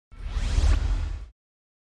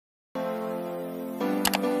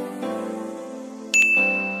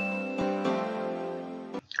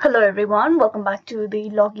Hello everyone, welcome back to the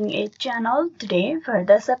Logging Aid channel. Today for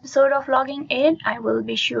this episode of Logging Aid, I will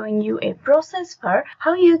be showing you a process for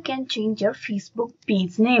how you can change your Facebook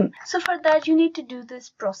page name. So for that you need to do this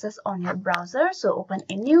process on your browser. So open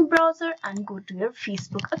a new browser and go to your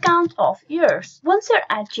Facebook account of yours. Once you're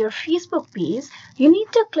at your Facebook page, you need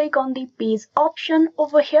to click on the page option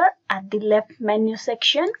over here at the left menu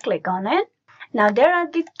section. Click on it. Now there are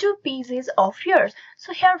the two pages of yours.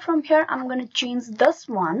 So from here I'm going to change this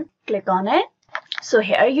one. Click on it. So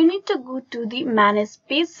here you need to go to the manage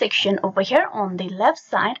page section over here on the left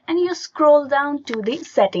side and you scroll down to the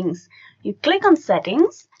settings. You click on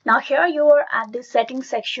settings. Now here you are at the settings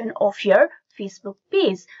section of your Facebook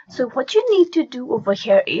page. So what you need to do over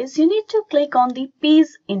here is you need to click on the page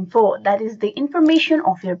info, that is the information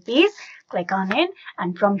of your page. Click on it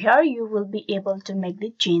and from here you will be able to make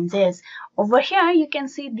the changes. Over here you can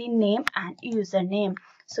see the name and username.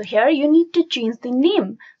 So here you need to change the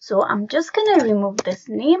name. So I'm just gonna remove this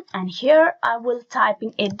name and here I will type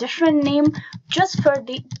in a different name just for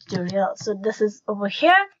the tutorial. So this is over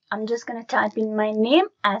here. I'm just gonna type in my name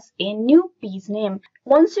as a new page name.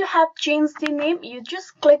 Once you have changed the name, you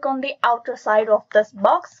just click on the outer side of this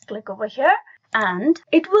box. Click over here. And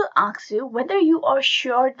it will ask you whether you are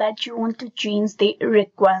sure that you want to change the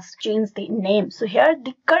name. So here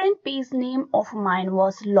the current page name of mine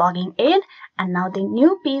was Logging Aid and now the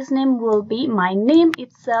new page name will be my name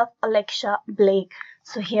itself, Alexa Blake.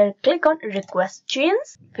 So here click on request change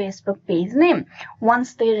Facebook page name.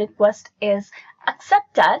 Once the request is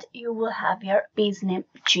accepted, you will have your page name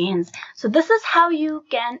changed. So this is how you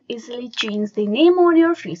can easily change the name on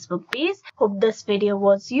your Facebook page. Hope this video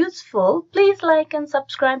was useful. Please like and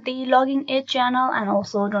subscribe the Logging Aid channel and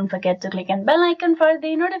also don't forget to click on bell icon for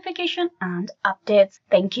the notification and updates.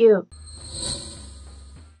 Thank you.